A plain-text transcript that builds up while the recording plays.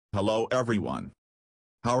Hello everyone.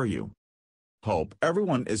 How are you? Hope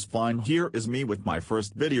everyone is fine. Here is me with my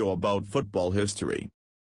first video about football history.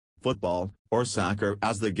 Football, or soccer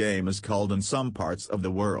as the game is called in some parts of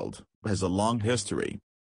the world, has a long history.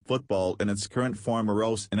 Football in its current form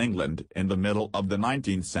arose in England in the middle of the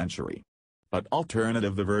 19th century. But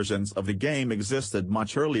alternative versions of the game existed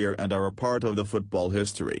much earlier and are a part of the football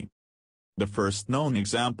history. The first known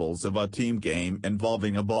examples of a team game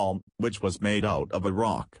involving a ball, which was made out of a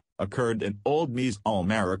rock, occurred in old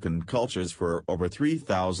Mesoamerican cultures for over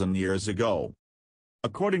 3,000 years ago.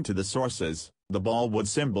 According to the sources, the ball would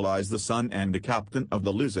symbolize the sun and the captain of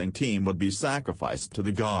the losing team would be sacrificed to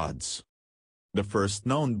the gods. The first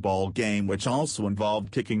known ball game, which also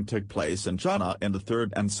involved kicking, took place in China in the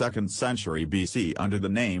 3rd and 2nd century BC under the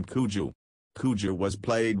name Cuju. Cuju was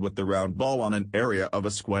played with the round ball on an area of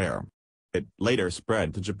a square. It later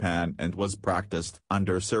spread to Japan and was practiced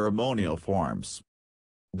under ceremonial forms.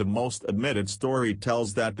 The most admitted story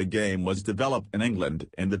tells that the game was developed in England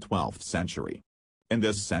in the 12th century. In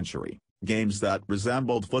this century, games that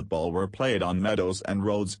resembled football were played on meadows and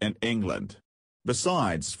roads in England.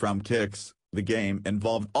 Besides from kicks, the game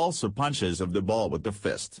involved also punches of the ball with the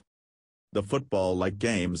fist. The football-like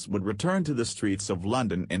games would return to the streets of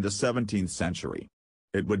London in the 17th century.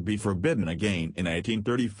 It would be forbidden again in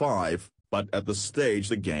 1835, but at the stage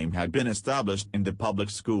the game had been established in the public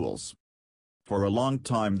schools. For a long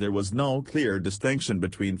time there was no clear distinction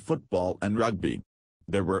between football and rugby.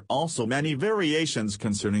 There were also many variations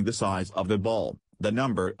concerning the size of the ball, the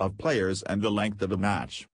number of players and the length of a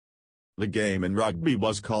match. The game in rugby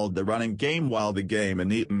was called the running game while the game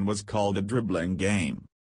in Eton was called a dribbling game.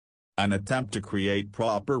 An attempt to create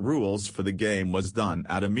proper rules for the game was done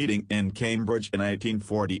at a meeting in Cambridge in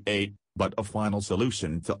 1848, but a final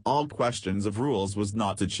solution to all questions of rules was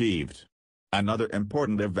not achieved. Another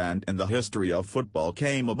important event in the history of football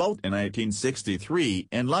came about in 1863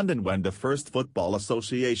 in London when the first football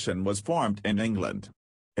association was formed in England.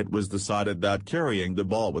 It was decided that carrying the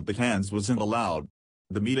ball with the hands wasn't allowed.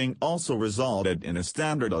 The meeting also resulted in a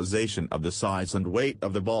standardization of the size and weight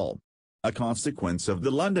of the ball. A consequence of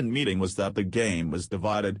the London meeting was that the game was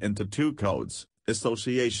divided into two codes,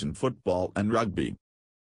 association football and rugby.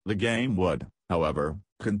 The game would, however,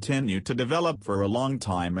 continue to develop for a long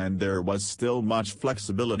time and there was still much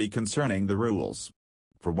flexibility concerning the rules.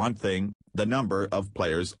 For one thing, the number of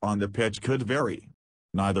players on the pitch could vary.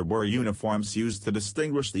 Neither were uniforms used to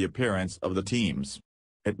distinguish the appearance of the teams.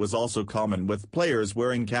 It was also common with players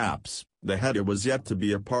wearing caps. The header was yet to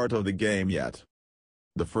be a part of the game yet.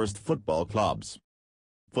 The first football clubs.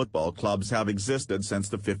 Football clubs have existed since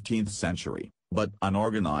the 15th century, but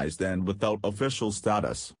unorganized and without official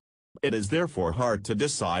status. It is therefore hard to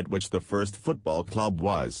decide which the first football club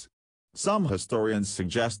was. Some historians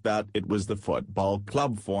suggest that it was the Football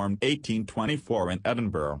Club formed 1824 in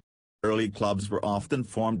Edinburgh. Early clubs were often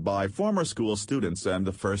formed by former school students and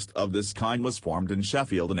the first of this kind was formed in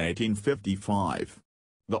Sheffield in 1855.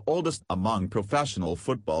 The oldest among professional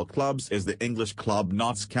football clubs is the English club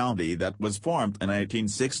Notts County that was formed in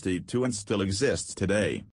 1862 and still exists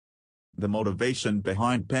today. The motivation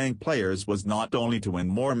behind paying players was not only to win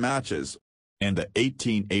more matches. In the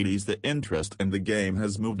 1880s the interest in the game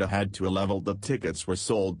has moved ahead to a level that tickets were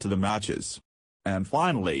sold to the matches. And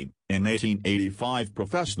finally, in 1885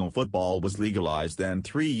 professional football was legalized and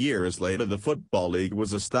 3 years later the Football League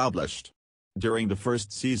was established. During the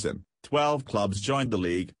first season, 12 clubs joined the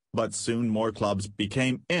league, but soon more clubs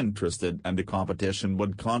became interested and the competition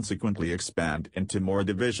would consequently expand into more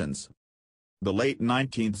divisions. The late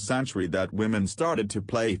 19th century that women started to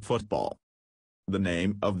play football. The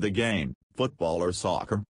name of the game, football or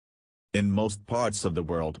soccer. In most parts of the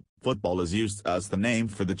world, football is used as the name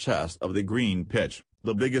for the chest of the green pitch,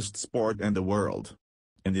 the biggest sport in the world.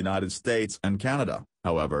 In the United States and Canada,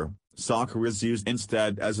 however, soccer is used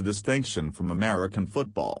instead as a distinction from American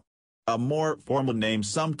football. A more formal name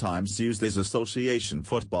sometimes used is association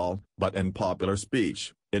football, but in popular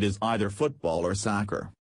speech, it is either football or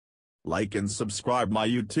soccer. Like and subscribe my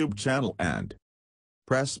YouTube channel and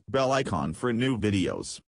press bell icon for new videos.